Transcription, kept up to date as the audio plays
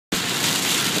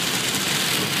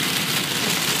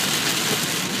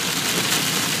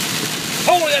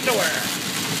Holy underwear!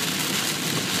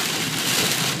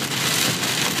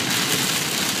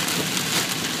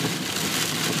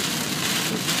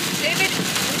 David,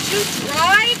 would you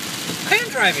drive? I am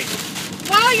driving.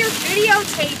 While you're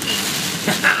videotaping.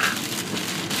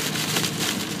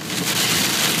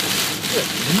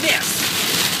 Goodness!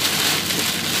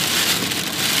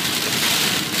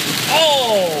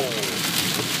 Oh!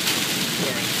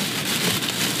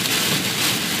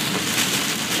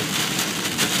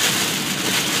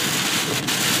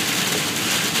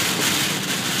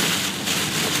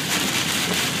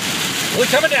 We're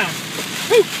coming down.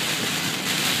 Woo.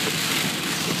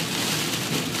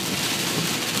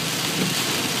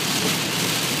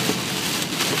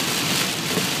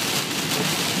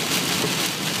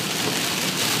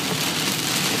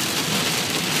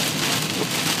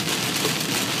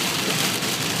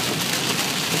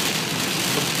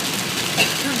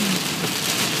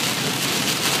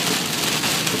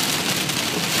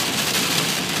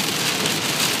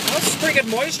 Well, this is pretty good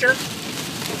moisture.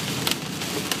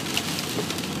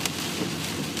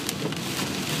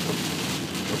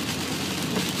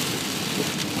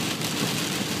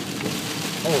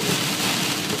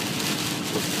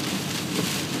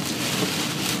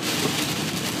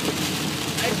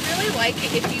 I'd really like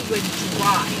it if you would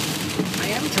drive. I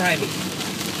am driving.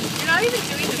 You're not even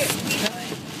doing the speed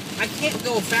limit. I can't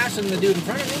go faster than the dude in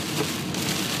front of me.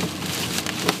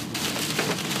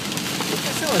 What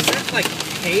the hell is that, like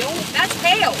hail? That's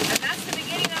hail, and that's the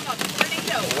beginning of a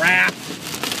tornado. Crap.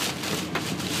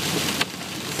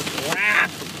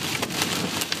 Crap.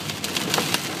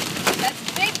 That's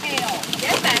big hail.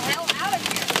 Get the hell out of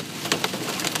here.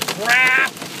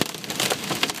 Crap.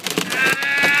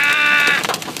 Ah!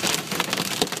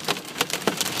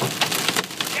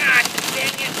 God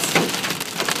dang it.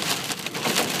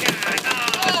 God.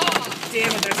 Oh,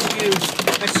 damn it, that's huge.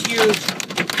 That's huge.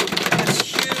 That's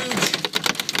huge.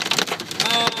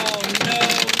 Oh, no,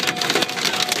 no,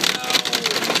 no, no, no.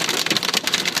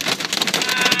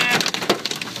 Ah.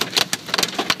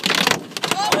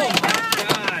 Oh my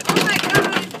God. Oh my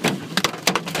God.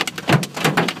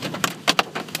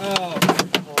 Oh,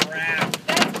 crap.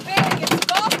 That's big. It's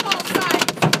golf ball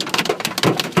size.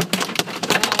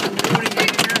 Oh, I'm ruining my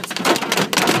parents' car.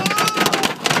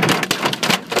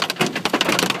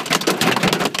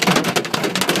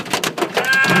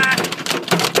 Ah.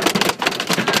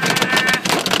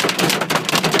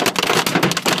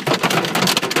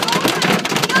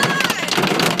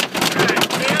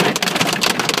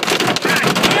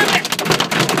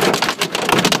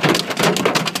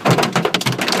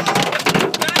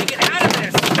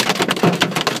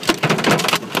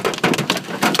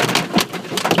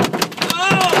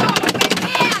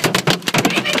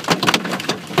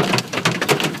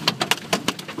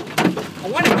 I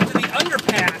want to get to the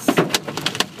underpass.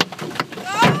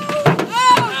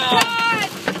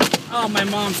 Oh, my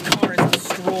mom's car is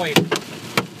destroyed.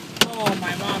 Oh,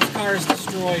 my mom's car is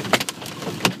destroyed.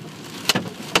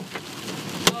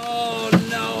 Oh,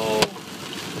 no.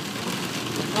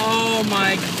 Oh,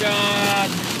 my God.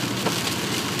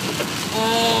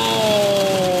 Oh.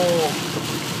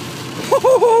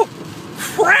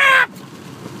 Crap!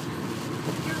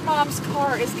 Your mom's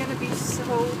car is going to be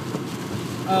so...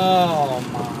 Oh,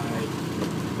 my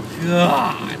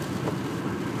God.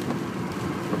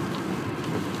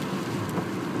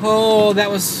 Oh, that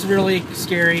was really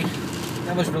scary.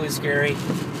 That was really scary.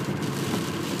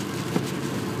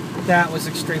 That was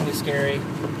extremely scary.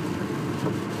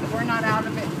 We're not out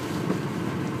of it.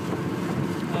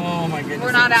 Oh my goodness.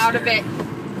 We're not out of it.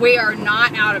 We are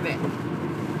not out of it.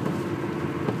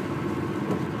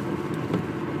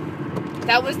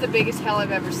 That was the biggest hell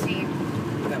I've ever seen.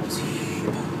 That was huge.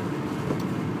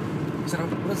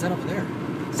 What is that over there?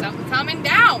 Something coming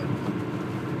down.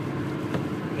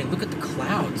 I mean, look at the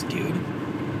clouds, dude.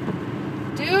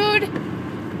 Dude.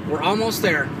 We're almost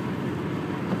there. I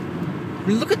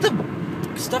mean, look at the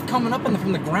stuff coming up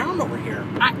from the ground over here.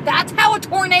 That's how a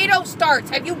tornado starts.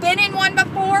 Have you been in one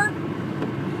before?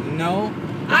 No.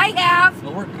 I have.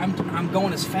 Well, I'm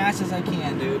going as fast as I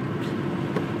can, dude.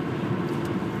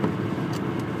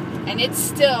 And it's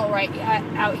still right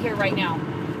out here right now.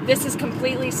 This is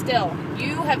completely still.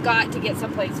 You have got to get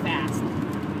someplace fast.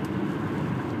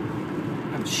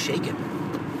 I'm shaking.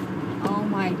 Oh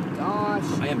my gosh.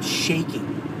 I am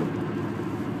shaking.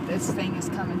 This thing is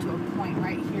coming to a point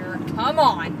right here. Come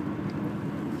on.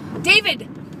 David.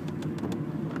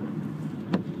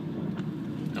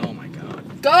 Oh my God.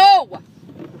 Go.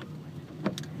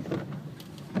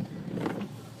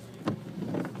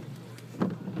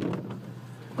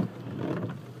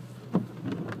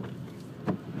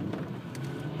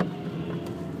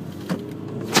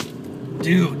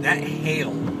 Dude, that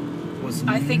hail was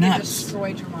I think nuts. it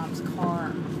destroyed your mom's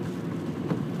car.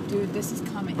 Dude, this is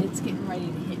coming. It's getting ready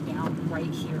to hit down right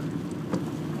here.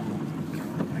 Oh,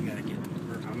 God, I gotta get...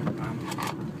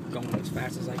 I'm going as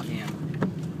fast as I can.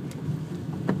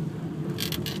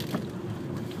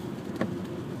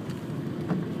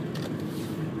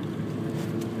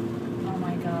 Oh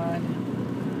my God.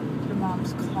 Your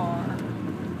mom's car.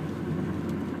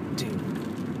 Dude.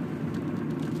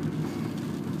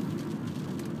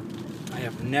 I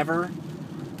have never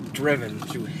driven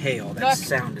through hail that Look.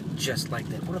 sounded just like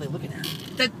that. What are they looking at?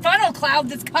 The funnel cloud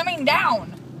that's coming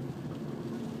down.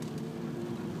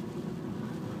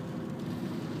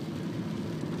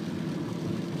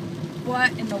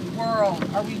 What in the world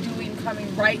are we doing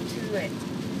coming right to it?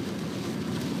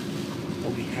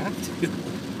 Well, we have to.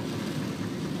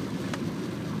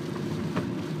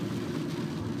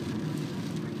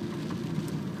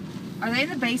 Are they in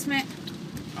the basement?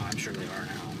 Oh, I'm sure they are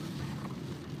now.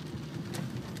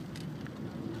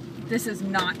 This is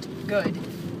not good.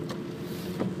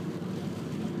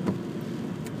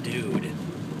 Dude.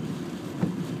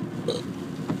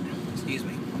 Excuse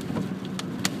me.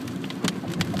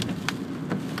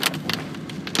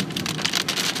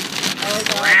 Oh,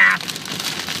 God. Crap!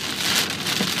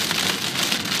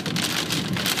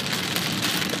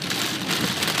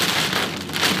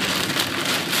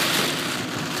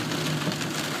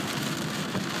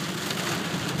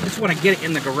 Just want to get it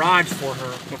in the garage for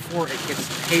her before it gets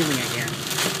hailing again.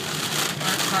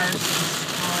 Our car's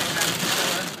all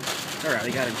Alright,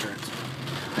 they got insurance.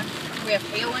 right. We have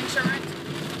hail insurance.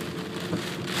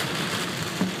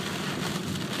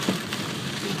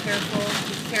 Be careful.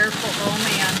 Be careful. Oh,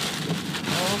 man.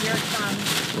 Oh, here it comes.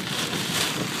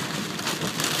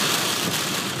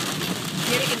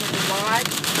 Get it in the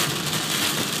garage.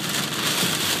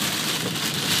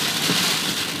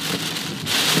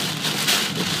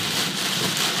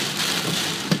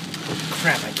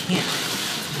 Crap, I can't.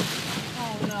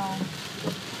 Oh, no.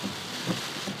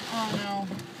 Oh, no.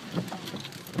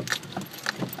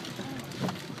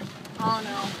 Oh,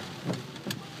 no.